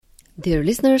Dear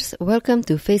listeners, welcome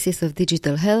to Faces of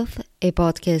Digital Health, a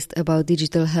podcast about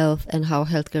digital health and how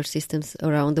healthcare systems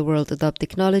around the world adopt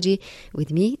technology,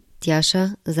 with me,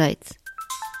 Tjasa Zajc.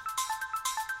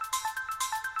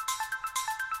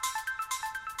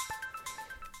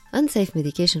 Unsafe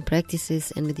medication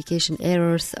practices and medication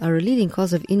errors are a leading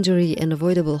cause of injury and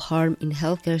avoidable harm in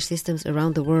healthcare systems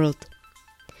around the world.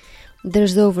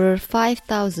 There's over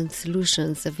 5,000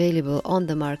 solutions available on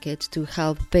the market to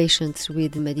help patients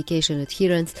with medication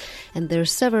adherence, and there are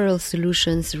several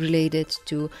solutions related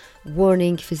to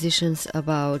warning physicians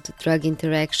about drug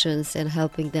interactions and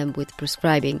helping them with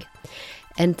prescribing.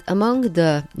 And among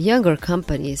the younger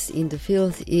companies in the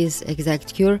field is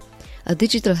ExactCure, a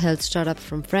digital health startup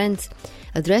from France,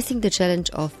 addressing the challenge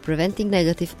of preventing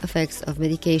negative effects of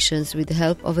medications with the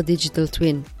help of a digital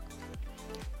twin.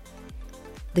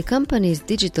 The company's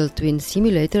digital twin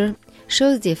simulator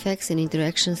shows the effects and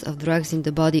interactions of drugs in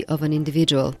the body of an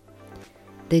individual.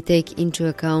 They take into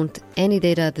account any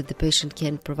data that the patient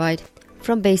can provide,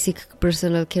 from basic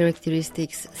personal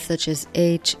characteristics such as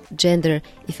age, gender,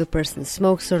 if a person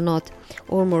smokes or not,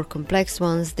 or more complex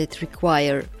ones that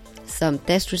require some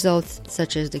test results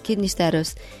such as the kidney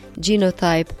status,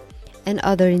 genotype, and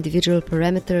other individual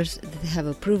parameters that have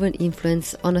a proven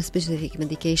influence on a specific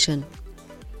medication.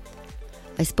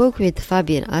 I spoke with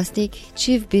Fabienne Asnick,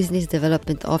 Chief Business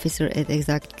Development Officer at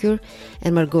ExactCure,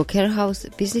 and Margot Kerhaus,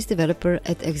 Business Developer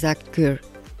at ExactCure.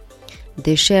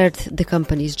 They shared the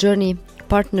company's journey,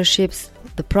 partnerships,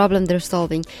 the problem they're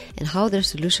solving, and how their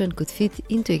solution could fit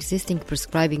into existing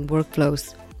prescribing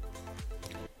workflows.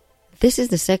 This is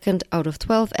the second out of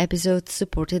 12 episodes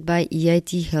supported by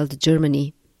EIT Health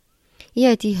Germany.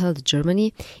 EIT Health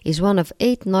Germany is one of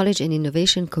 8 knowledge and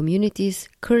innovation communities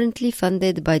currently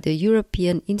funded by the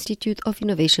European Institute of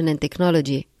Innovation and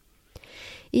Technology.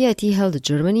 EIT Health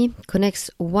Germany connects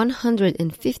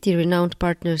 150 renowned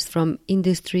partners from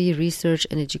industry, research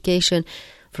and education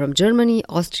from Germany,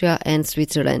 Austria and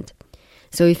Switzerland.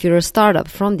 So if you're a startup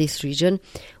from this region,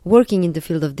 working in the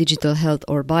field of digital health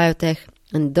or biotech,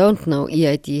 and don't know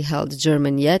EIT Health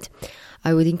Germany yet,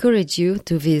 I would encourage you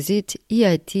to visit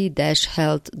eit-health.de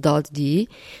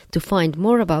to find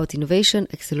more about innovation,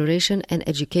 acceleration and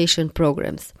education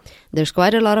programs. There's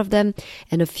quite a lot of them,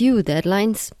 and a few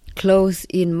deadlines close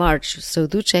in March, so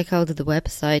do check out the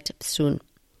website soon.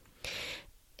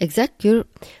 ExactCure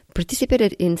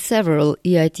participated in several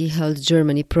EIT Health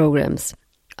Germany programs.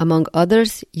 Among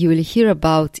others, you will hear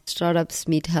about Startups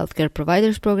Meet Healthcare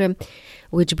Providers program,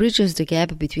 which bridges the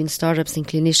gap between startups and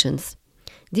clinicians.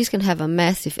 This can have a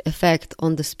massive effect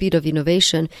on the speed of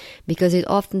innovation because it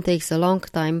often takes a long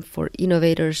time for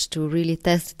innovators to really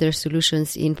test their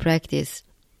solutions in practice.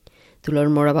 To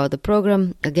learn more about the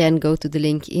program, again, go to the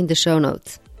link in the show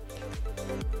notes.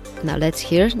 Now let's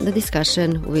hear the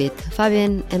discussion with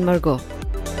Fabienne and Margot.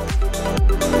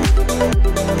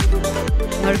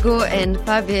 Margot and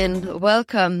Fabienne,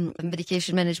 welcome.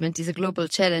 Medication management is a global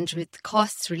challenge with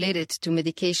costs related to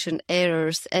medication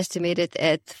errors estimated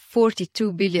at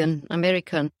 $42 billion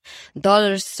American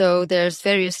dollars. So there's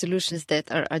various solutions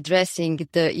that are addressing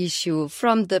the issue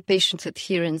from the patient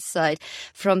adherence side,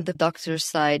 from the doctor's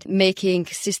side, making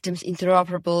systems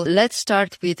interoperable. Let's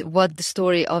start with what the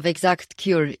story of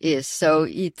ExactCure is. So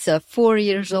it's a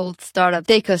 4-year-old startup.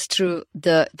 Take us through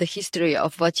the history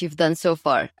of what you've done so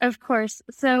far. Of course.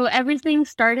 So everything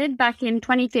started back in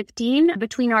 2015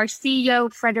 between our CEO,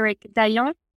 Frédéric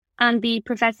Dayan, and the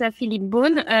Professor Philippe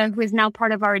Beaune, who is now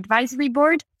part of our advisory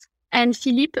board. And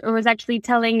Philippe was actually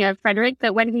telling Frédéric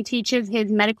that when he teaches his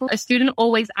medical, a student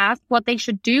always asks what they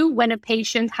should do when a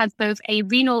patient has both a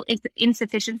renal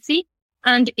insufficiency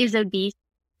and is obese,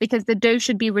 because the dose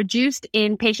should be reduced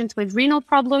in patients with renal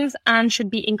problems and should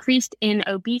be increased in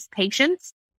obese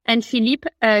patients. And Philippe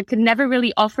could never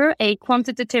really offer a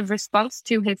quantitative response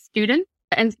to his students.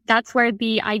 And that's where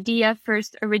the idea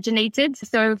first originated.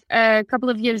 So a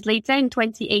couple of years later, in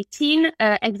 2018,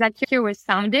 ExactCure was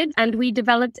founded, and we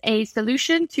developed a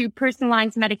solution to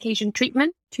personalize medication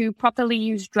treatment, to properly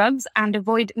use drugs and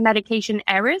avoid medication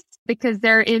errors, because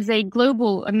there is a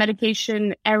global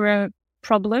medication error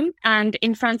problem. And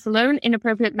in France alone,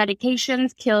 inappropriate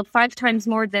medications kill 5 times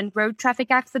more than road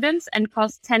traffic accidents and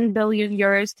cost 10 billion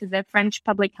euros to the French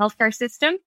public healthcare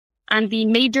system. And the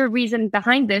major reason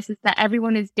behind this is that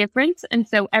everyone is different. And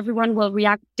so everyone will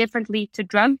react differently to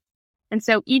drugs. And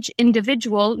so each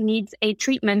individual needs a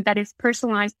treatment that is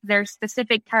personalized to their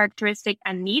specific characteristic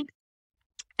and need.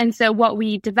 And so what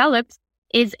we developed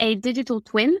is a digital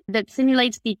twin that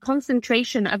simulates the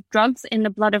concentration of drugs in the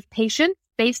blood of patients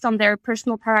based on their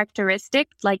personal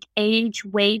characteristics like age,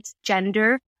 weight,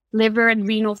 gender, liver and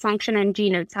renal function and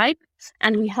genotype.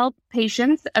 and we help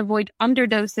patients avoid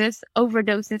underdoses,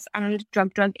 overdoses, and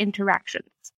drug-drug interactions.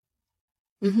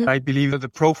 Mm-hmm. I believe that the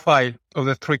profile of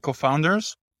the three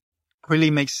co-founders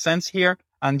really makes sense here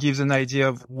and gives an idea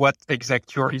of what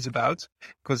ExactCure is about.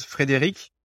 Because Frédéric,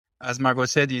 as Margot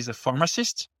said, is a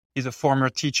pharmacist, is a former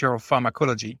teacher of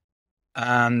pharmacology.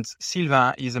 And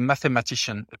Sylvain is a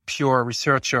mathematician, a pure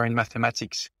researcher in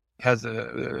mathematics. He has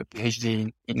a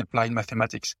PhD in applied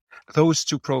mathematics. Those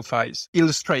two profiles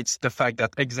illustrates the fact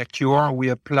that ExactCure, we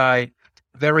apply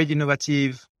very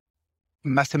innovative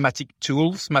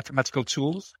mathematical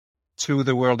tools to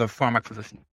the world of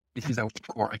pharmacology. This is our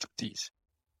core expertise.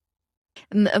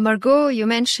 Margot, you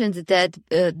mentioned that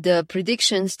the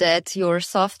predictions that your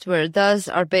software does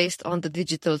are based on the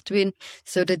digital twin,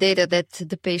 so the data that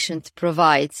the patient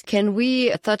provides. Can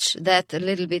we touch that a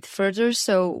little bit further?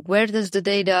 So where does the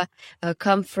data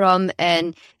come from?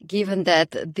 And given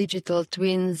that digital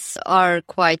twins are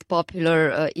quite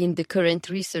popular in the current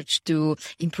research to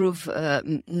improve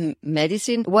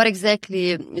medicine, what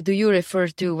exactly do you refer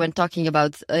to when talking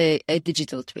about a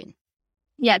digital twin?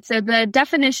 Yeah, so the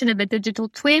definition of a digital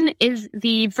twin is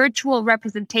the virtual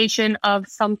representation of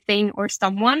something or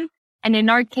someone. And in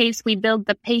our case, we build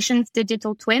the patient's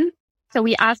digital twin. So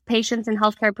we ask patients and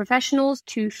healthcare professionals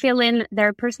to fill in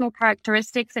their personal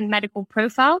characteristics and medical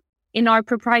profile in our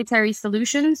proprietary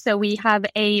solution. So we have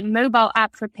a mobile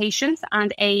app for patients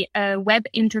and a web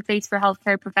interface for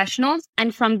healthcare professionals.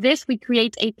 And from this, we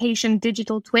create a patient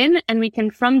digital twin, and we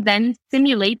can from then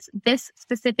simulate this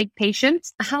specific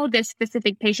patient, how this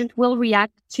specific patient will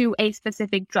react to a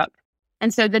specific drug.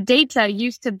 And so the data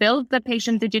used to build the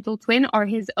patient digital twin are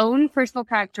his own personal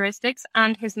characteristics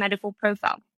and his medical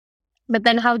profile. But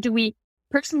then how do we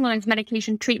personalize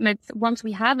medication treatments once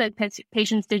we have a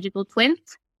patient's digital twin?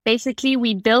 Basically,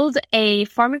 we build a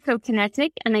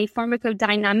pharmacokinetic and a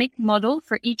pharmacodynamic model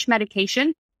for each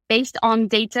medication based on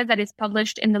data that is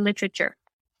published in the literature.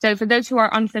 So for those who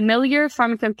are unfamiliar,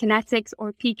 pharmacokinetics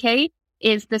or PK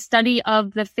is the study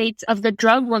of the fate of the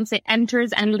drug once it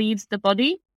enters and leaves the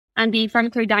body. And the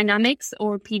pharmacodynamics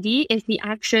or PD is the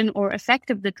action or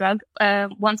effect of the drug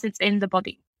once it's in the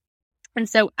body. And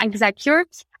so ExactCure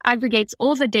aggregates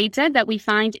all the data that we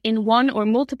find in one or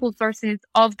multiple sources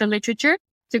of the literature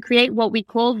to create what we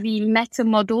call the meta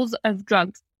models of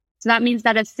drugs. So that means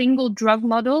that a single drug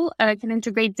model can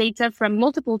integrate data from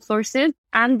multiple sources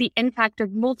and the impact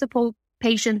of multiple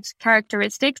patient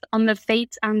characteristics on the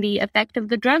fate and the effect of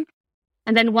the drug.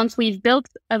 And then once we've built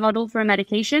a model for a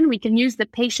medication, we can use the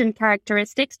patient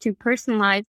characteristics to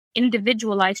personalize,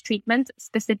 individualize treatment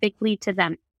specifically to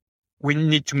them. We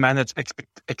need to manage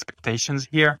expectations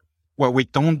here, what we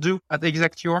don't do at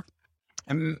ExactCure.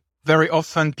 And very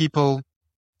often people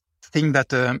think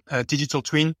that a digital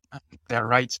twin, they're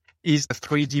right, is a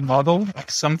 3D model of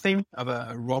something, of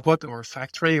a robot or a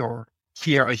factory or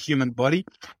here a human body.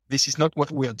 This is not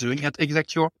what we are doing at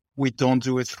ExactCure. We don't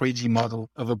do a 3D model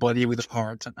of a body with a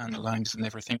heart and lungs and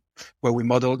everything. What we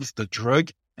model is the drug,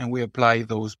 and we apply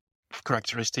those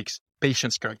characteristics,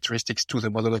 patient's characteristics, to the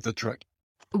model of the drug.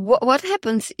 What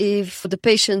happens if the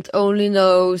patient only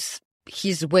knows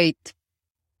his weight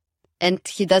and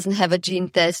he doesn't have a gene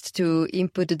test to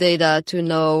input the data to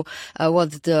know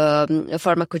what the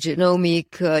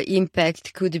pharmacogenomic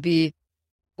impact could be,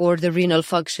 or the renal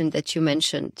function that you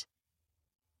mentioned?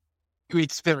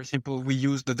 It's very simple. We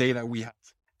use the data we have.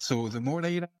 So the more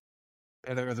data,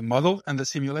 better the model and the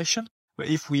simulation. But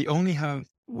if we only have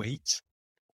weight,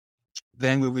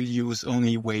 then we will use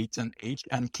only weight and age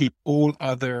and keep all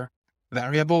other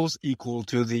variables equal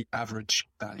to the average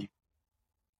value.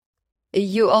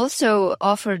 You also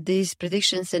offer these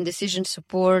predictions and decision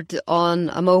support on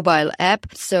a mobile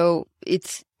app. So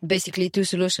it's basically two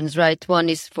solutions, right? One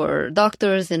is for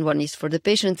doctors and one is for the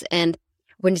patients. And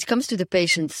when it comes to the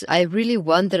patients, I really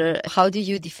wonder, how do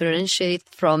you differentiate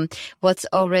from what's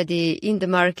already in the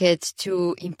market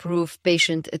to improve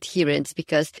patient adherence?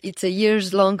 Because it's a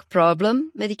years-long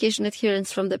problem, medication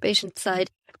adherence from the patient side.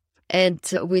 And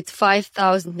with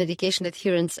 5,000 medication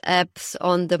adherence apps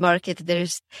on the market,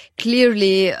 there's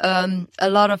clearly a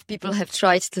lot of people have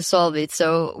tried to solve it.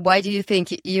 So why do you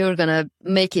think you're going to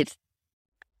make it?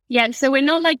 Yeah, so we're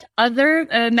not like other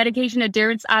medication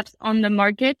adherence apps on the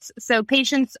market. So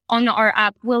patients on our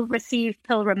app will receive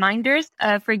pill reminders,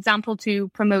 for example, to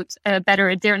promote better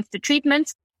adherence to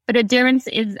treatment. But adherence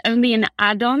is only an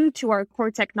add-on to our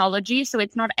core technology. So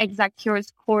it's not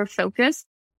ExactCure's core focus.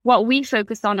 what we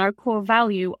focus on, our core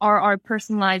value, are our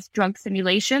personalized drug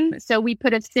simulation. So we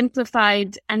put a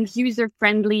simplified and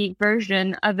user-friendly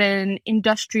version of an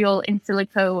industrial in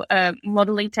silico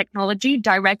modeling technology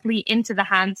directly into the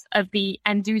hands of the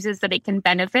end users that it can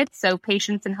benefit, so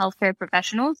patients and healthcare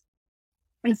professionals.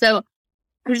 And so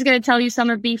I'm just going to tell you some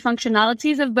of the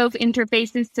functionalities of both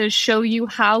interfaces to show you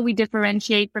how we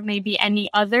differentiate from maybe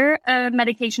any other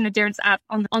medication adherence app.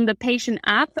 On the patient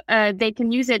app, they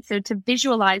can use it to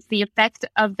visualize the effect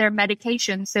of their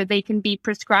medication, so they can be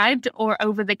prescribed or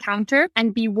over the counter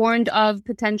and be warned of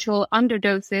potential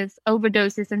underdoses,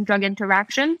 overdoses, and drug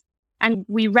interactions. And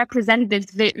we represent this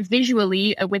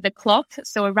visually with a clock.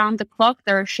 So around the clock,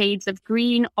 there are shades of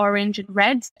green, orange, and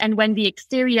red. And when the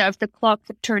exterior of the clock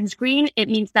turns green, it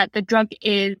means that the drug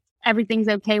everything's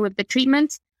okay with the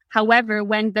treatment. However,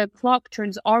 when the clock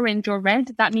turns orange or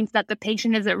red, that means that the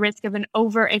patient is at risk of an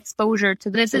overexposure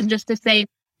to this. Is just to say,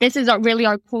 this is really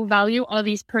our core value, all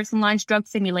these personalized drug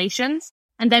simulations.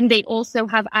 And then they also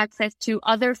have access to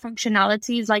other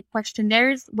functionalities like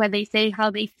questionnaires where they say how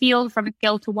they feel from a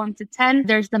scale to 1 to 10.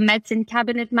 There's the medicine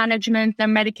cabinet management, their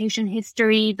medication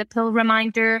history, the pill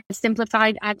reminder,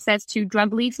 simplified access to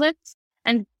drug leaflets.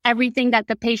 And everything that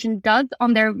the patient does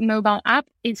on their mobile app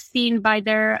is seen by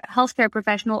their healthcare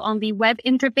professional on the web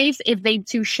interface if they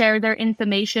do share their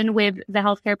information with the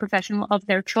healthcare professional of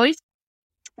their choice.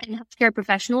 And healthcare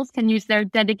professionals can use their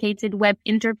dedicated web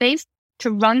interface to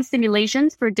run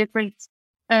simulations for different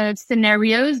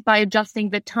scenarios by adjusting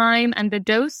the time and the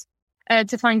dose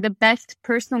to find the best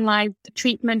personalized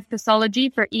treatment pathology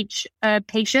for each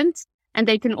patient. And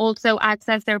they can also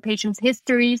access their patient's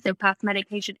history, so past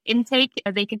medication intake.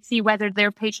 They can see whether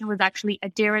their patient was actually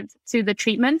adherent to the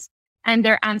treatment and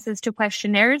their answers to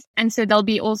questionnaires. And so they'll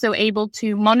be also able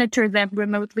to monitor them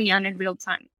remotely and in real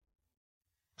time.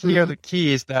 Here, the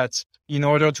key is that in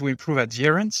order to improve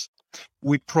adherence,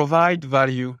 we provide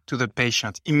value to the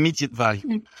patient, immediate value.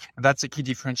 Mm. That's a key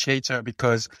differentiator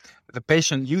because the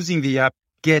patient using the app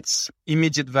gets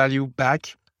immediate value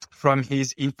back from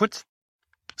his input.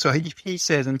 So if he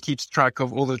says and keeps track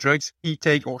of all the drugs he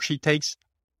takes or she takes,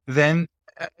 then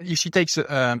if she takes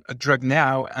a drug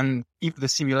now and if the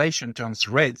simulation turns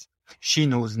red, she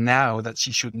knows now that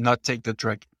she should not take the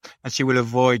drug and she will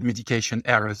avoid medication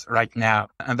errors right now.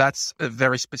 And that's a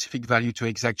very specific value to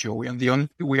Exactio.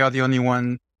 We are the only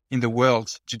one in the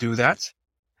world to do that.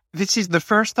 This is the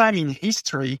first time in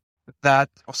history that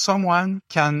someone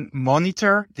can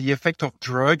monitor the effect of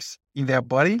drugs in their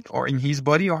body or in his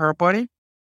body or her body.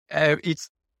 It's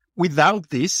without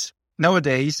this.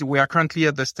 Nowadays, we are currently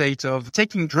at the state of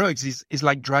taking drugs is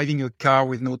like driving a car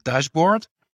with no dashboard.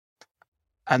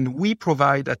 And we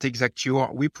provide at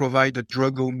Exactio, we provide a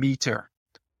drugometer,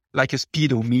 like a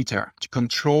speedometer, to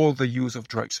control the use of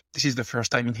drugs. This is the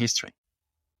first time in history.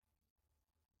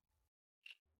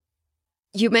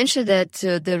 You mentioned that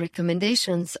the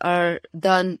recommendations are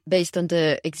done based on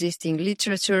the existing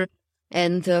literature,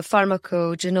 and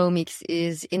pharmacogenomics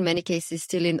is in many cases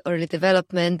still in early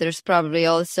development. There's probably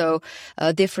also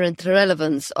different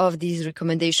relevance of these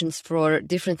recommendations for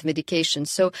different medications.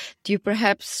 So do you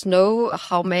perhaps know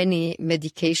how many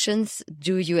medications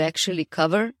do you actually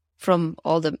cover from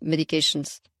all the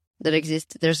medications that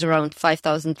exist? There's around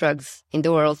 5,000 drugs in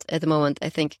the world at the moment, I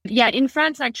think. Yeah, in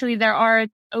France, actually, there are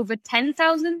over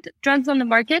 10,000 drugs on the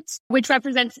market, which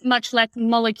represents much less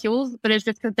molecules, but it's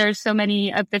just because there's so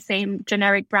many of the same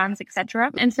generic brands, etc.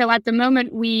 And so at the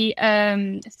moment, we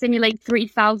simulate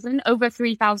over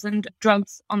 3,000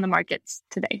 drugs on the markets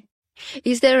today.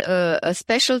 Is there a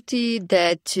specialty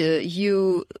that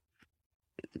you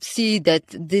see that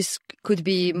this could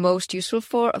be most useful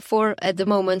for at the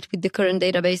moment with the current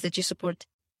database that you support?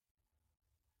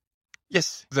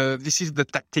 Yes, this is the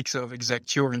tactics of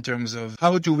Exactio in terms of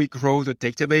how do we grow the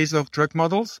database of drug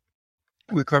models.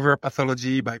 We cover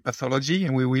pathology by pathology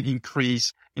and we will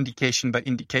increase indication by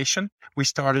indication. We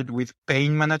started with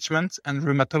pain management and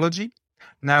rheumatology.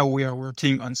 Now we are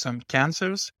working on some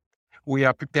cancers. We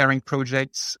are preparing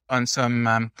projects on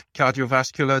some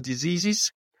cardiovascular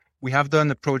diseases. We have done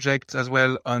a project as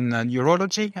well on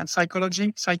neurology and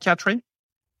psychiatry.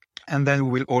 And then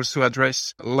we will also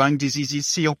address lung diseases,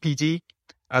 COPD,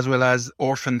 as well as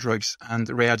orphan drugs and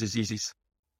rare diseases.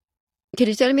 Can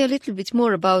you tell me a little bit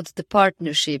more about the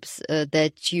partnerships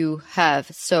that you have?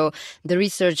 So the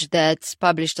research that's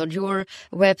published on your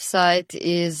website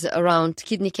is around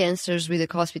kidney cancers with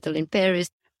a hospital in Paris.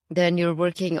 Then you're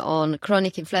working on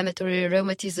chronic inflammatory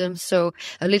rheumatism. So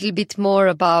a little bit more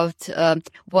about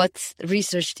what's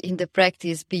researched in the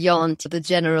practice beyond the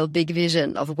general big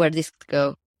vision of where this could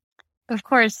go. Of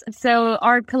course. So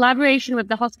our collaboration with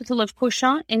the Hospital of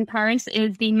Cochin in Paris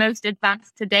is the most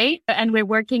advanced today. And we're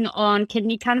working on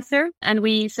kidney cancer. And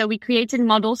we created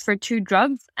models for 2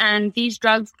 drugs. And these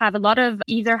drugs have a lot of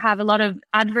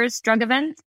adverse drug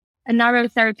events, a narrow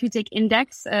therapeutic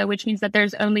index, which means that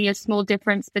there's only a small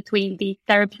difference between the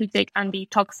therapeutic and the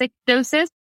toxic doses,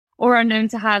 or are known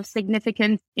to have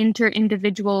significant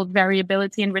inter-individual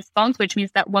variability in response, which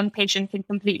means that one patient can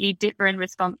completely differ in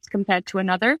response compared to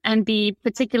another. And the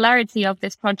particularity of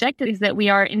this project is that we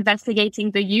are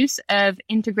investigating the use of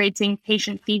integrating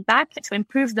patient feedback to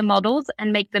improve the models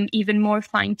and make them even more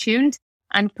fine-tuned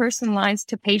and personalized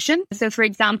to patients. So, for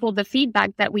example, the feedback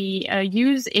that we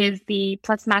use is the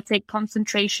plasmatic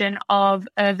concentration of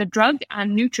the drug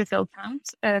and neutrophil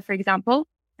count, for example.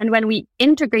 And when we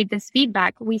integrate this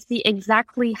feedback, we see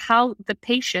exactly how the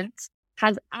patient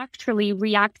has actually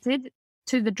reacted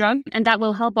to the drug. And that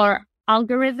will help our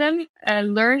algorithm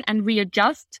learn and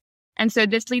readjust. And so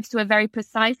this leads to a very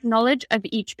precise knowledge of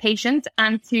each patient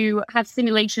and to have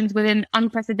simulations with an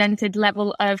unprecedented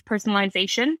level of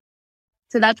personalization.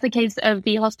 So that's the case of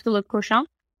the Hospital of Cochin.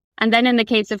 And then in the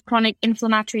case of chronic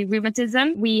inflammatory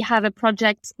rheumatism, we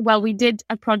did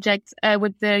a project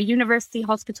with the University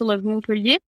Hospital of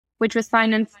Montpellier, which was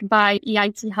financed by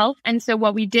EIT Health. And so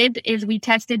what we did is we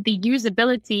tested the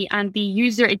usability and the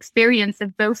user experience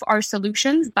of both our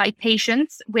solutions by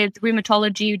patients with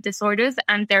rheumatology disorders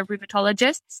and their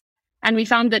rheumatologists. And we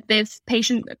found that this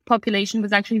patient population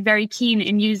was actually very keen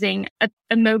in using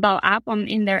a mobile app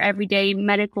in their everyday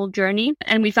medical journey.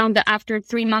 And we found that after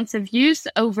 3 months of use,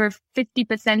 over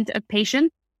 50% of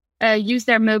patients use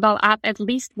their mobile app at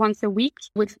least once a week,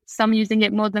 with some using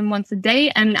it more than once a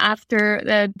day. And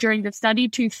during the study,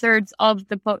 2/3 of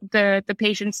the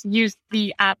patients used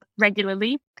the app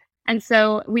regularly. And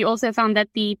so we also found that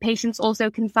the patients also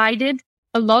confided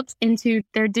a lot into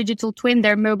their digital twin,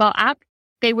 their mobile app.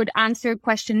 They would answer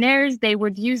questionnaires. They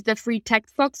would use the free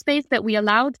text box space that we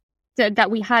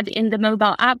had in the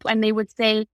mobile app, and they would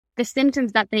say the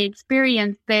symptoms that they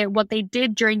experienced, what they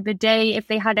did during the day, if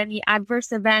they had any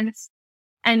adverse events,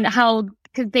 and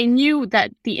because they knew that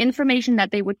the information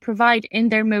that they would provide in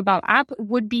their mobile app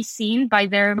would be seen by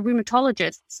their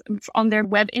rheumatologists on their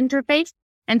web interface.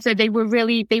 And so they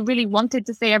really wanted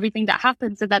to say everything that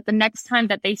happened so that the next time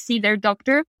that they see their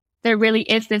doctor, there really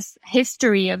is this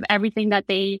history of everything that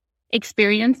they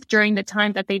experienced during the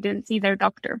time that they didn't see their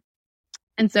doctor.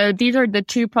 And so these are the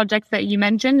 2 projects that you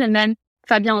mentioned. And then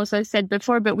Fabien also said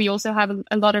before, but we also have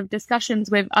a lot of discussions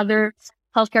with other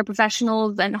healthcare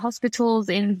professionals and hospitals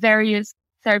in various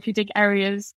therapeutic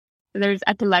areas. There's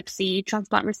epilepsy,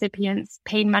 transplant recipients,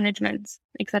 pain management,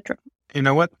 etc. You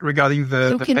know what? Regarding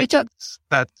the patients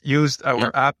that used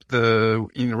our app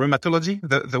in rheumatology,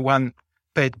 the one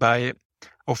paid by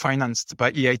or financed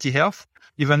by EIT Health,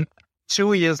 even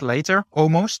 2 years later,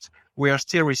 almost, we are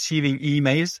still receiving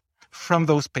emails from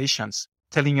those patients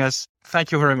telling us,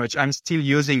 thank you very much. I'm still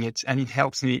using it and it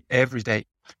helps me every day.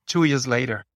 2 years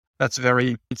later.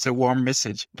 It's a warm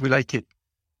message. We like it.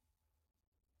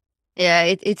 Yeah,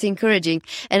 it's encouraging.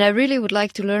 And I really would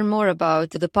like to learn more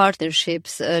about the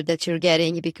partnerships that you're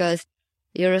getting, because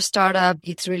you're a startup.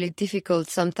 It's really difficult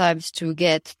sometimes to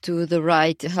get to the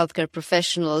right healthcare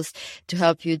professionals to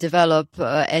help you develop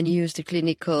and use the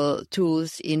clinical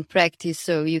tools in practice,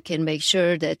 so you can make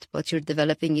sure that what you're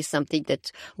developing is something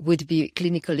that would be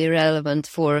clinically relevant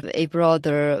for a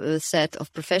broader set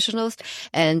of professionals.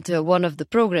 And one of the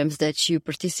programs that you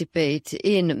participate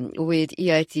in with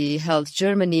EIT Health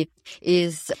Germany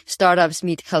is Startups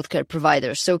Meet Healthcare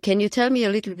Providers. So can you tell me a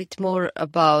little bit more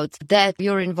about that,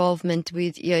 your involvement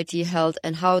with EIT Health,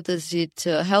 and how does it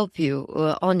help you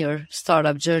on your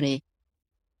startup journey?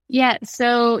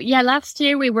 Last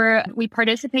year we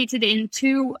participated in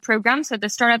 2 programs, so the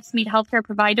Startups Meet Healthcare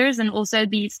Providers and also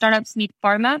the Startups Meet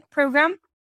Pharma program.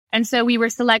 And so we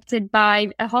were selected by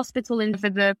a hospital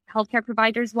for the healthcare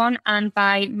providers one and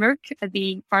by Merck for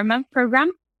the pharma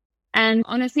program. And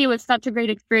honestly, it was such a great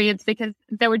experience because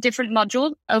there were different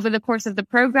modules over the course of the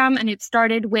program. And it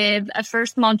started with a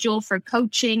first module for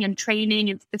coaching and training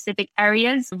in specific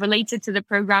areas related to the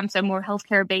program. So more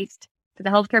healthcare based for the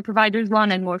healthcare providers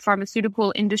one and more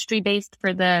pharmaceutical industry based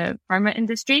for the pharma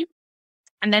industry.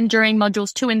 And then during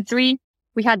modules 2 and 3,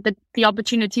 we had the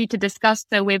opportunity to discuss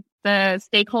with the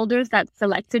stakeholders that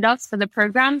selected us for the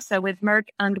program. So with Merck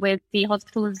and with the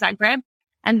Hospital of Zagreb,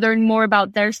 and learn more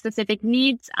about their specific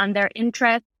needs and their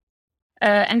interests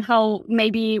and how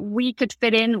maybe we could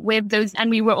fit in with those. And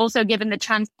we were also given the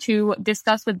chance to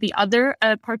discuss with the other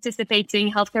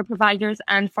participating healthcare providers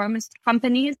and pharma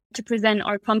companies to present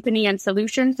our company and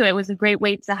solutions. So it was a great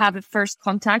way to have a first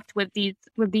contact with these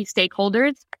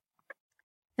stakeholders.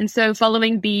 And so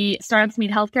following the Startups Meet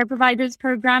Healthcare Providers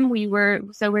program,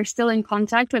 we're still in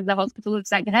contact with the Hospital of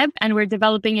Zagreb, and we're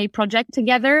developing a project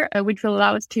together, which will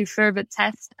allow us to further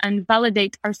test and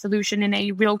validate our solution in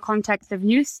a real context of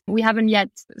use. We haven't yet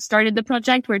started the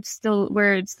project. We're still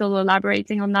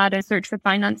elaborating on that and search for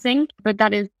financing, but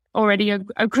that is already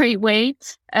a great way.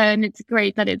 And it's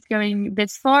great that it's going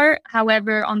this far.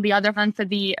 However, on the other hand, for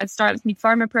the Startups Meet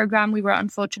Pharma program, we were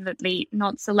unfortunately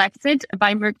not selected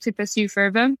by Merck to pursue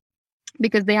further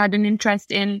because they had an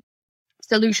interest in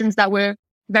solutions that were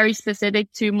very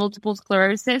specific to multiple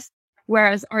sclerosis,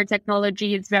 whereas our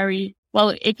technology is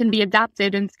it can be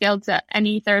adapted and scaled to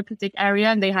any therapeutic area,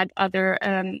 and they had other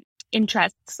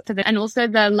interests for them. And also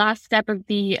the last step of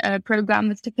the program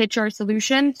was to pitch our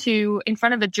solution in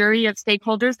front of a jury of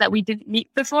stakeholders that we didn't meet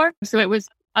before. So it was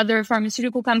other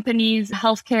pharmaceutical companies,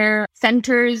 healthcare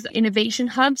centers, innovation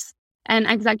hubs. And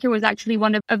Exactcure was actually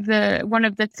one of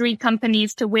the 3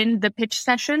 companies to win the pitch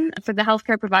session for the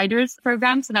healthcare providers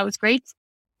program. So that was great.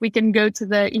 We can go to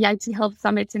the EIT Health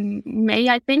Summit in May,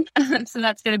 I think. So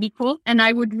that's going to be cool. And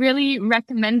I would really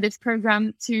recommend this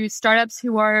program to startups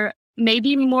who are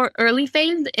maybe more early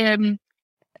phase in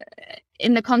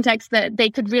the context that they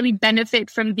could really benefit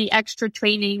from the extra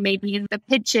training, maybe in the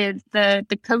pitches,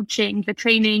 the coaching, the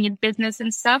training in business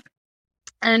and stuff.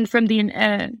 And from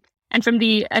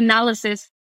the analysis,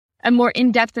 a more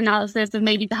in-depth analysis of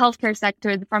maybe the healthcare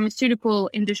sector, the pharmaceutical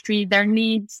industry, their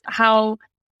needs, how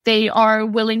they are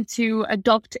willing to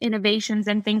adopt innovations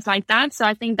and things like that. So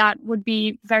I think that would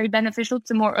be very beneficial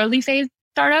to more early phase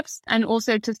startups, and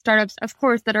also to startups, of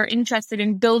course, that are interested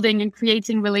in building and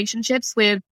creating relationships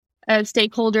with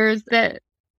stakeholders that,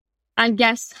 I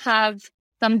guess, have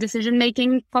some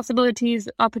decision-making possibilities,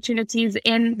 opportunities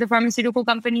in the pharmaceutical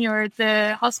company or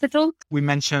the hospital. We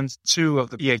mentioned 2 of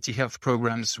the EIT Health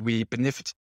programs we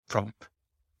benefit from,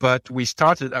 but we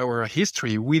started our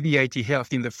history with EIT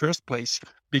Health in the first place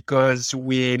because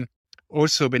we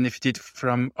also benefited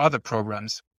from other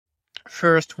programs.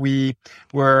 First, we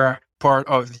were part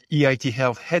of the EIT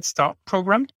Health Head Start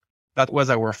program. That was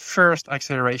our first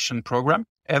acceleration program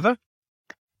ever.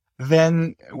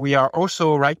 Then we are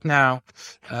also right now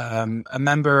a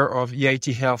member of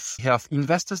EIT Health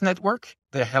Investors Network.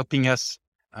 They're helping us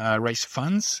raise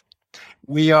funds.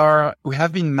 We have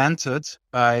been mentored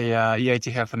by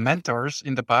EIT Health mentors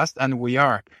in the past, and we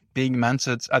are being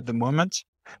mentored at the moment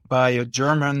by a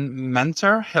German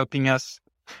mentor helping us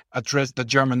address the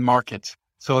German market.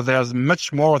 So there's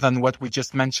much more than what we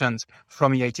just mentioned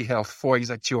from EIT Health for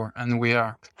Exactcure, and we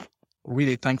are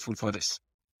really thankful for this.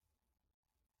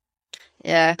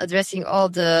 Yeah, addressing all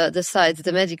the sides,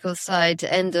 the medical side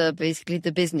and basically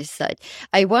the business side.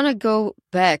 I want to go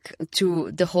back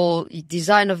to the whole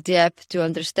design of the app to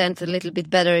understand a little bit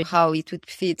better how it would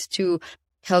fit to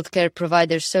healthcare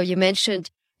providers. So you mentioned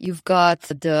you've got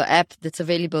the app that's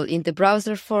available in the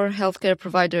browser for healthcare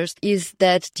providers. Is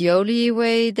that the only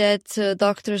way that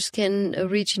doctors can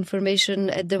reach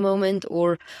information at the moment,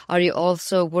 or are you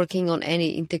also working on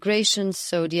any integrations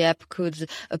so the app could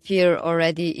appear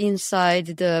already inside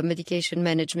the medication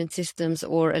management systems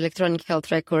or electronic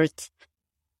health records?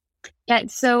 Yeah,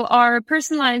 so our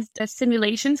personalized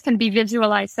simulations can be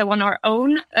visualized on our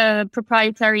own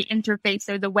proprietary interface,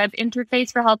 so the web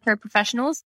interface for healthcare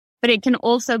professionals. But it can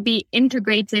also be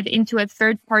integrated into a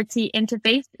third-party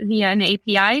interface via an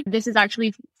API. This is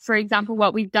actually, for example,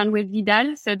 what we've done with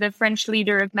Vidal, so the French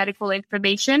leader of medical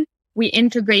information. We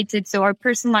integrated our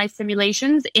personalized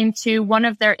simulations into one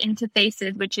of their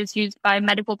interfaces, which is used by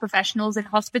medical professionals in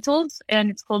hospitals.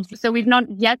 And it's called, so we've not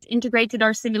yet integrated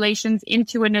our simulations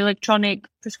into an electronic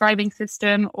prescribing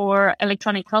system or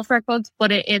electronic health records,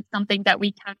 but it is something that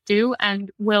we can do and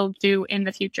will do in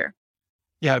the future.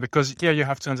 Yeah, because here you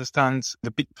have to understand,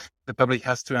 the public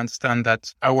has to understand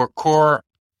that our core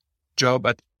job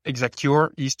at Exactcure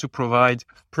is to provide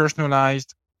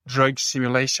personalized drug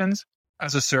simulations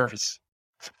as a service.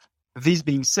 This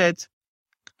being said,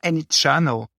 any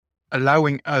channel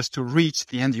allowing us to reach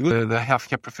the end user, the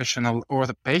healthcare professional or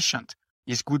the patient,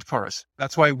 is good for us.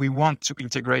 That's why we want to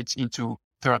integrate into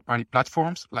third-party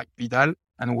platforms like Vidal,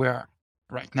 and we're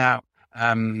right now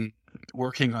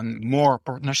working on more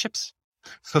partnerships,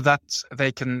 so that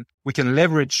we can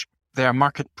leverage their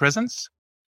market presence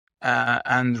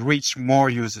and reach more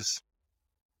users.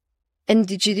 And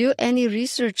did you do any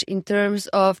research in terms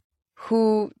of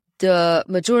who the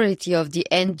majority of the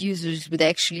end users would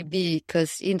actually be?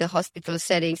 Because in the hospital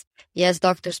settings, yes,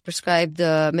 doctors prescribe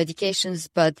the medications,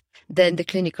 but then the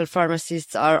clinical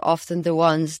pharmacists are often the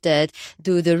ones that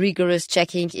do the rigorous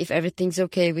checking if everything's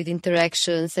okay with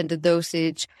interactions and the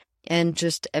dosage and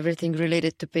just everything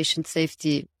related to patient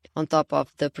safety on top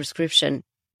of the prescription.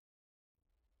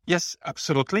 Yes,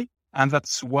 absolutely. And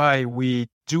that's why we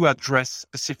do address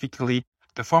specifically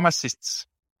the pharmacists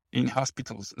in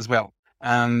hospitals as well.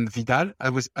 And Vidal,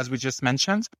 as we just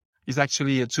mentioned, is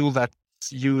actually a tool that's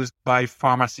used by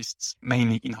pharmacists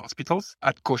mainly in hospitals.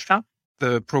 At Cochin,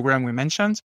 the program we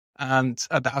mentioned, and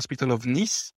at the hospital of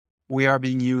Nice, we are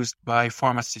being used by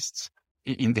pharmacists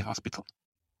in the hospital.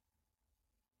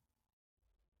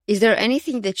 Is there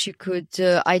anything that you could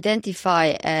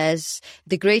identify as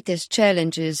the greatest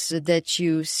challenges that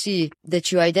you see,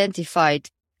 that you identified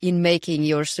in making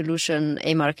your solution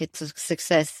a market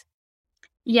success?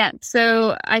 Yeah,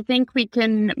 so I think we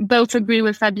can both agree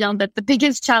with Fabien that the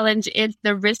biggest challenge is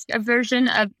the risk aversion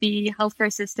of the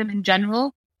healthcare system in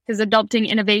general, because adopting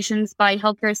innovations by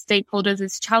healthcare stakeholders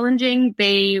is challenging.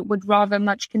 They would rather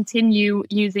much continue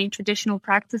using traditional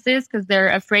practices because they're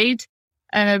afraid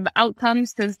of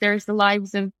outcomes, because there's the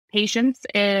lives of patients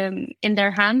in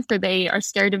their hands, so they are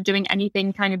scared of doing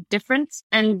anything kind of different.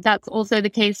 And that's also the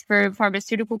case for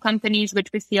pharmaceutical companies, which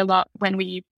we see a lot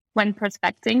when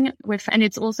prospecting with. And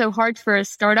it's also hard for a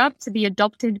startup to be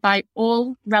adopted by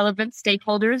all relevant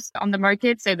stakeholders on the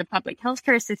market, so the public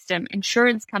healthcare system,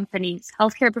 insurance companies,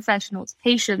 healthcare professionals,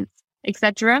 patients,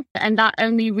 etc. And that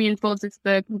only reinforces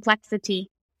the complexity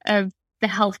of the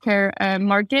healthcare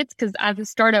market, because as a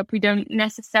startup, we don't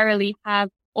necessarily have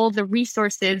all the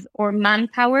resources or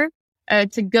manpower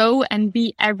to go and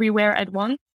be everywhere at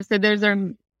once. So those are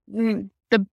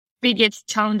the biggest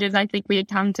challenges I think we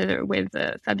encounter with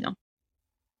Fabien.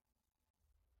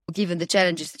 Given the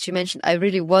challenges that you mentioned, I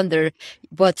really wonder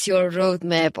what's your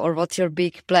roadmap or what's your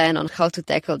big plan on how to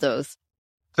tackle those?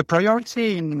 The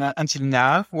priority until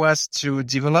now was to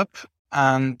develop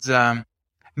and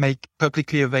make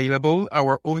publicly available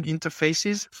our own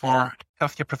interfaces for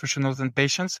healthcare professionals and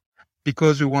patients,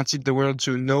 because we wanted the world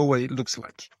to know what it looks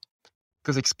like.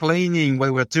 Because explaining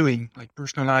what we're doing, like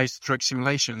personalized drug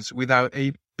simulations, without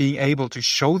being able to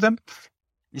show them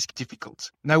is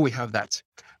difficult. Now we have that.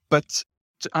 But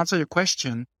to answer your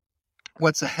question,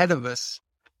 what's ahead of us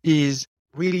is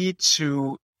really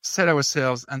to set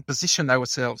ourselves and position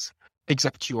ourselves,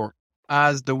 Exactcure,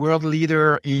 as the world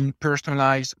leader in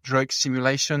personalized drug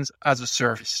simulations as a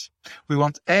service. We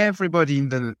want everybody in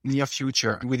the near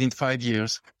future, within 5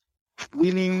 years,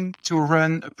 willing to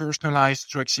run a personalized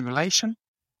drug simulation.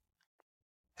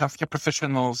 Healthcare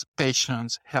professionals,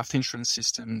 patients, health insurance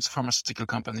systems, pharmaceutical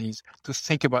companies, to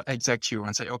think about Exactcure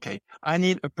and say, okay, I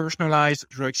need a personalized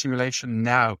drug simulation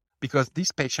now because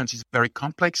this patient is very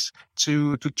complex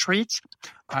to treat.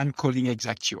 I'm calling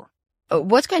Exactcure.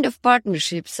 What kind of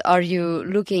partnerships are you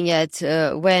looking at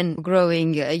when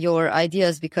growing your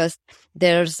ideas? Because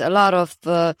there's a lot of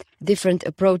different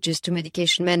approaches to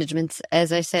medication management,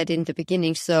 as I said in the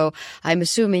beginning. So I'm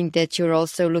assuming that you're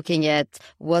also looking at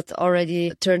what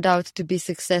already turned out to be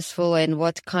successful and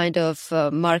what kind of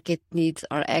market needs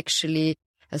are actually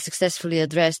successfully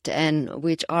addressed and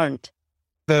which aren't.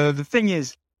 The thing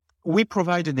is, we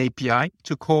provide an API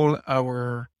to call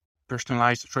our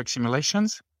personalized drug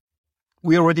simulations.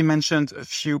 We already mentioned a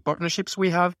few partnerships we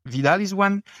have. Vidal is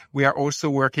one. We are also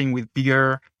working with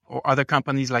bigger or other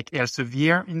companies like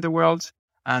Elsevier in the world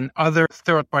and other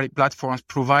third-party platforms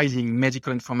providing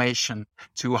medical information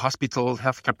to hospital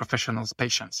healthcare professionals,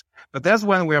 patients. But there's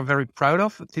one we are very proud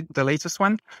of. The latest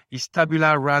one is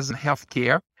Tabula Rasa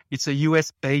Healthcare. It's a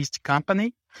US-based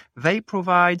company. They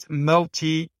provide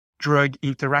multi-drug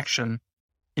interaction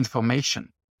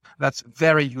information. That's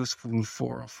very useful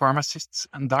for pharmacists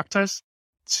and doctors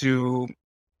to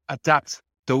adapt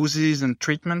doses and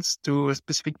treatments to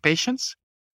specific patients.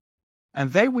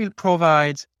 And they will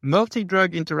provide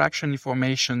multi-drug interaction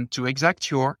information to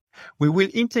Exactcure. We will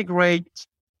integrate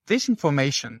this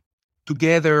information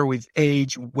together with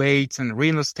age, weight, and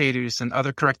renal status and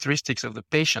other characteristics of the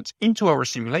patient into our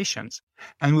simulations.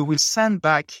 And we will send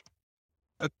back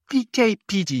a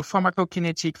PK/PD,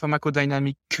 pharmacokinetic,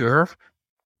 pharmacodynamic curve,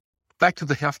 back to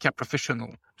the healthcare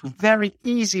professional to very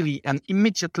easily and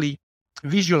immediately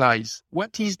visualize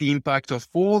what is the impact of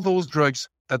all those drugs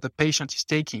that the patient is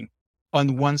taking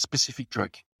on one specific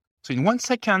drug. So in 1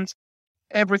 second,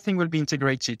 everything will be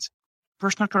integrated.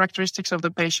 Personal characteristics of the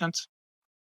patient,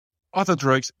 other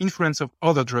drugs, influence of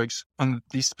other drugs on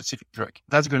this specific drug.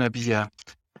 That's going to be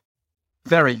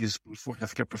very useful for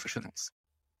healthcare professionals.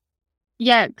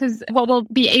 Yeah, because what we'll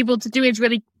be able to do is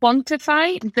really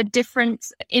quantify the different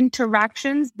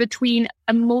interactions between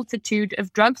a multitude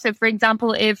of drugs. So, for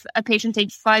example, if a patient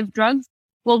takes 5 drugs,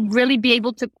 we'll really be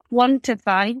able to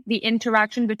quantify the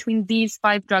interaction between these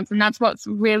 5 drugs. And that's what's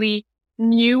really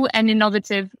new and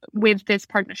innovative with this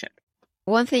partnership.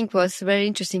 One thing was very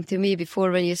interesting to me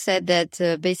before when you said that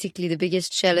basically the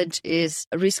biggest challenge is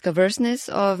risk averseness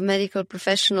of medical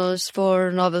professionals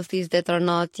for novelties that are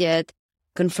not yet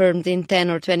confirmed in 10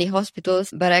 or 20 hospitals.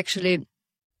 But actually,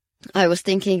 I was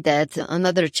thinking that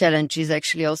another challenge is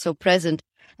actually also present,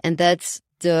 and that's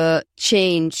the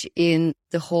change in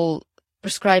the whole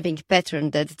prescribing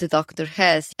pattern that the doctor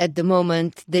has. At the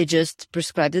moment, they just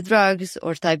prescribe the drugs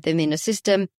or type them in a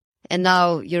system. And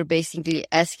now you're basically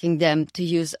asking them to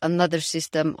use another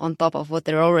system on top of what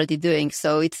they're already doing.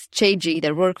 So it's changing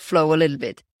their workflow a little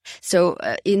bit. So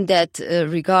in that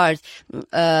regard,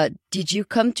 did you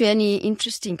come to any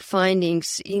interesting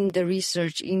findings in the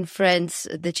research in France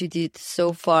that you did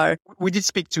so far? We did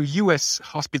speak to US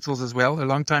hospitals as well a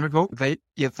long time ago.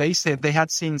 They said they had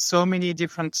seen so many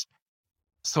different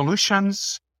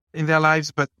solutions in their lives,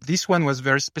 but this one was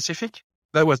very specific.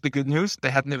 That was the good news.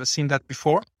 They had never seen that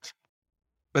before.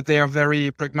 But they are very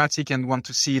pragmatic and want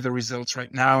to see the results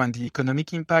right now and the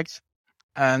economic impact.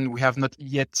 And we have not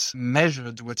yet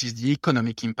measured what is the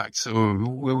economic impact. So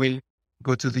we will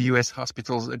go to the US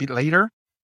hospitals a bit later.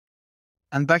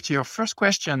 And back to your first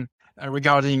question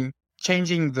regarding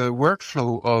changing the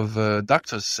workflow of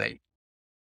doctors, say.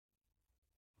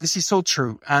 This is so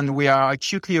true. And we are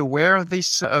acutely aware of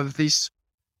this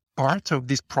part of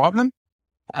this problem.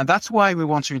 And that's why we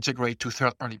want to integrate to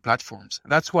third-party platforms.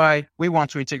 That's why we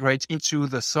want to integrate into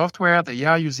the software they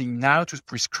are using now to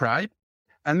prescribe.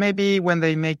 And maybe when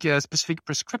they make a specific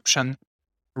prescription,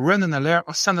 run an alert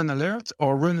or send an alert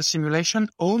or run a simulation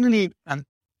only and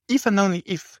only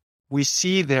if we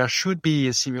see there should be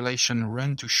a simulation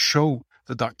run to show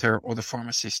the doctor or the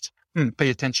pharmacist, pay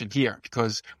attention here,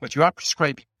 because what you are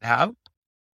prescribing now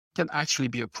can actually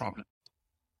be a problem.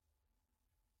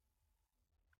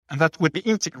 And that would be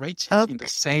integrated in the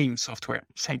same software,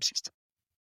 same system.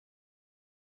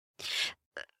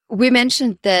 We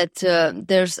mentioned that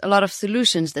there's a lot of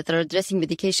solutions that are addressing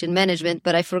medication management,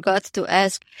 but I forgot to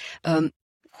ask,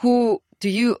 who do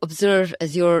you observe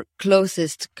as your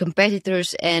closest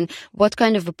competitors, and what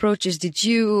kind of approaches did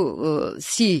you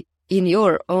see in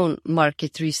your own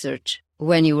market research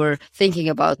when you were thinking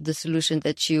about the solution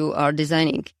that you are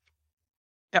designing?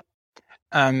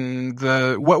 And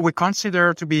what we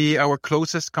consider to be our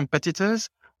closest competitors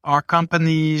are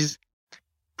companies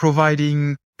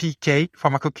providing PK,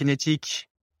 pharmacokinetic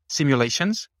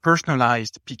simulations,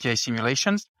 personalized PK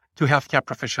simulations to healthcare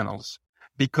professionals,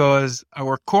 because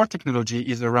our core technology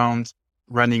is around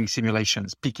running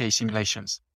simulations, PK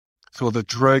simulations. So the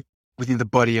drug within the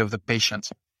body of the patient.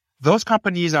 Those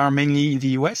companies are mainly in the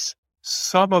US.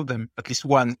 Some of them, at least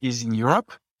one, is in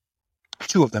Europe.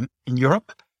 2 of them in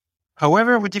Europe.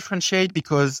 However, we differentiate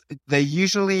because they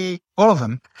usually, all of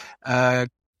them,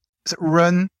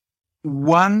 run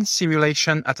one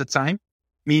simulation at a time,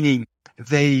 meaning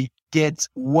they get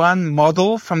one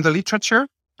model from the literature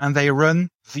and they run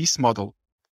this model.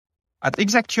 At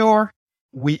ExactCure,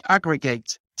 we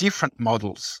aggregate different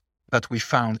models that we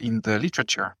found in the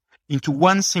literature into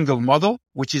one single model,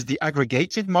 which is the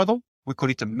aggregated model. We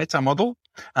call it a meta model.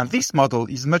 And this model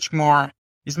is much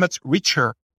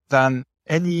richer than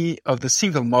any of the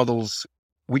single models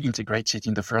we integrated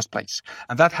in the first place.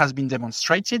 And that has been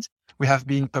demonstrated. We have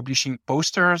been publishing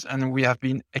posters and we have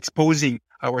been exposing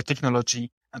our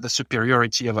technology and the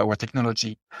superiority of our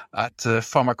technology at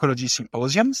pharmacology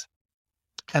symposiums.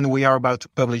 And we are about to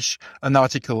publish an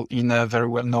article in a very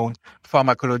well-known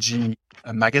pharmacology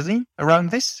magazine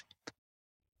around this.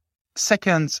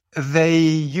 Second, they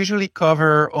usually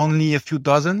cover only a few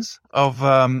dozens of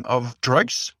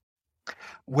drugs,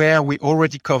 where we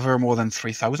already cover more than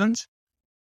 3,000.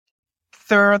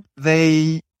 Third,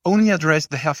 they only address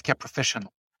the healthcare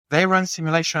professional. They run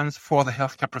simulations for the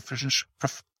healthcare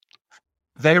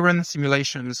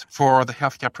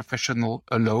professional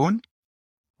alone,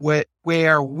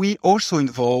 where we also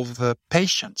involve the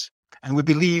patient. And we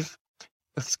believe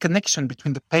this connection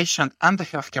between the patient and the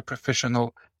healthcare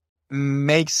professional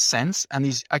makes sense and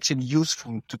is actually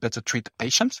useful to better treat the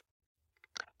patient.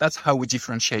 That's how we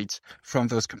differentiate from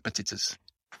those competitors.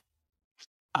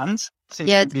 And since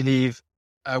we believe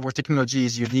our technology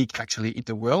is unique actually in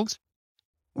the world,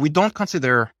 we don't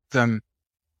consider them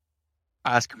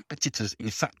as competitors.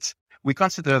 In fact, we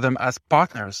consider them as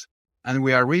partners, and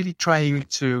we are really trying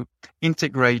to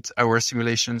integrate our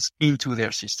simulations into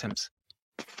their systems.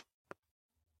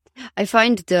 I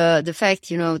find the fact,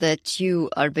 that you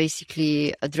are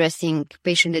basically addressing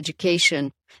patient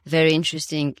education very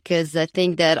interesting, because I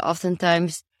think that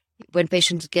oftentimes when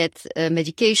patients get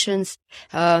medications,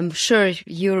 sure,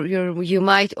 you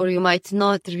might or you might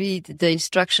not read the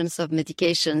instructions of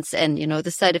medications and,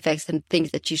 the side effects and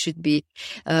things that you should be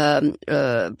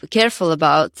careful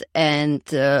about. And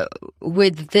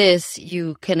with this,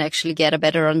 you can actually get a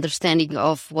better understanding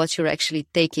of what you're actually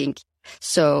taking.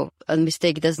 So a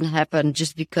mistake doesn't happen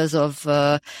just because of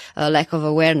a lack of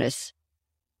awareness.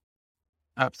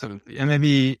 Absolutely. And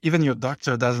maybe even your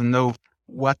doctor doesn't know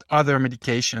what other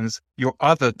medications your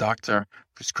other doctor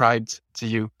prescribed to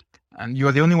you. And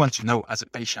you're the only one to know as a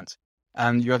patient.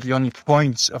 And you have the only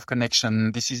point of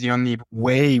connection. This is the only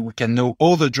way we can know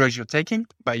all the drugs you're taking,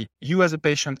 by you as a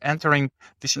patient entering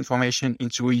this information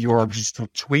into your digital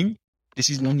twin. This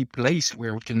is the only place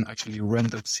where we can actually run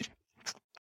those.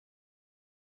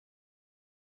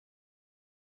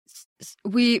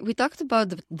 We talked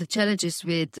about the challenges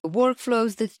with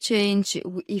workflows that change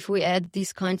if we add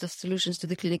these kinds of solutions to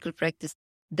the clinical practice.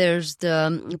 There's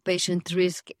the patient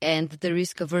risk and the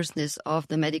risk averseness of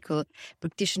the medical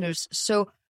practitioners. So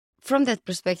from that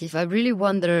perspective, I really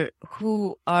wonder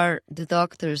who are the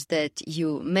doctors that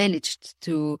you managed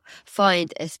to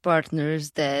find as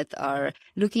partners that are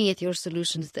looking at your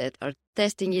solutions, that are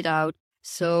testing it out.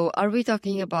 So are we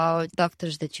talking about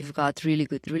doctors that you've got really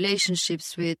good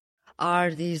relationships with?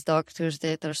 Are these doctors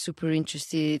that are super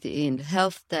interested in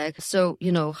health tech? So,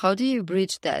 how do you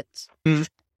bridge that?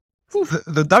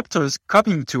 The doctors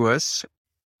coming to us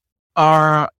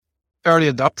are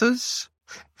early adopters.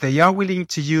 They are willing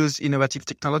to use innovative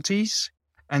technologies.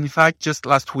 And in fact, just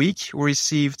last week, we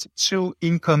received 2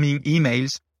 incoming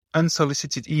emails,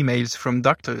 unsolicited emails from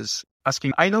doctors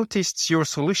asking, I noticed your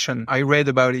solution. I read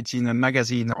about it in a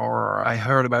magazine or I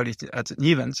heard about it at an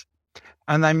event.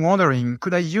 And I'm wondering,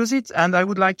 could I use it? And I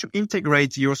would like to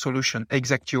integrate your solution,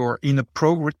 Exactcure, in a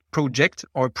project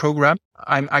or program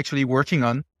I'm actually working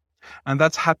on. And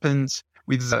that's happened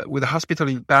with a hospital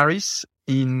in Paris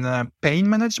in pain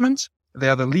management. They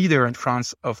are the leader in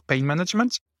France of pain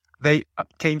management. They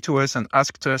came to us and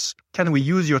asked us, can we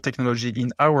use your technology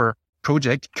in our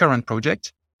current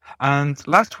project? And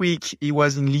last week, he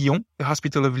was in Lyon, the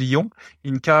hospital of Lyon,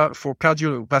 for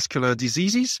cardiovascular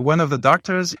diseases. One of the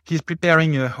doctors, he's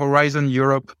preparing a Horizon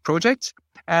Europe project,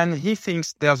 and he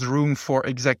thinks there's room for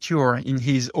Exactcure in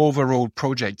his overall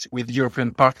project with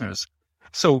European partners.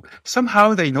 So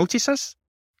somehow they notice us.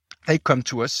 They come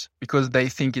to us because they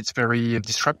think it's very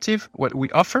disruptive, what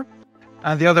we offer.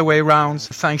 And the other way around,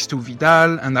 thanks to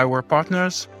Vidal and our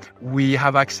partners, we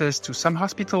have access to some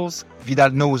hospitals.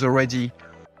 Vidal knows already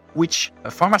which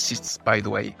pharmacists, by the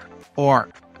way, or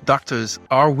doctors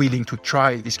are willing to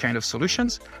try these kind of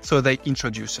solutions, so they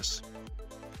introduce us.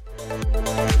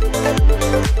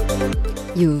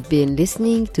 You've been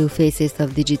listening to Faces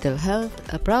of Digital Health,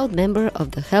 a proud member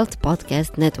of the Health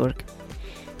Podcast Network.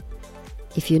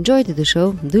 If you enjoyed the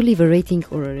show, do leave a rating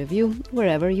or a review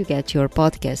wherever you get your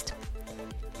podcast.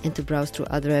 And to browse through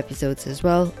other episodes as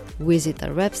well, visit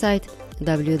our website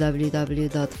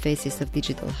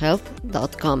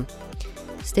www.facesofdigitalhealth.com.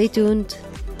 Stay tuned.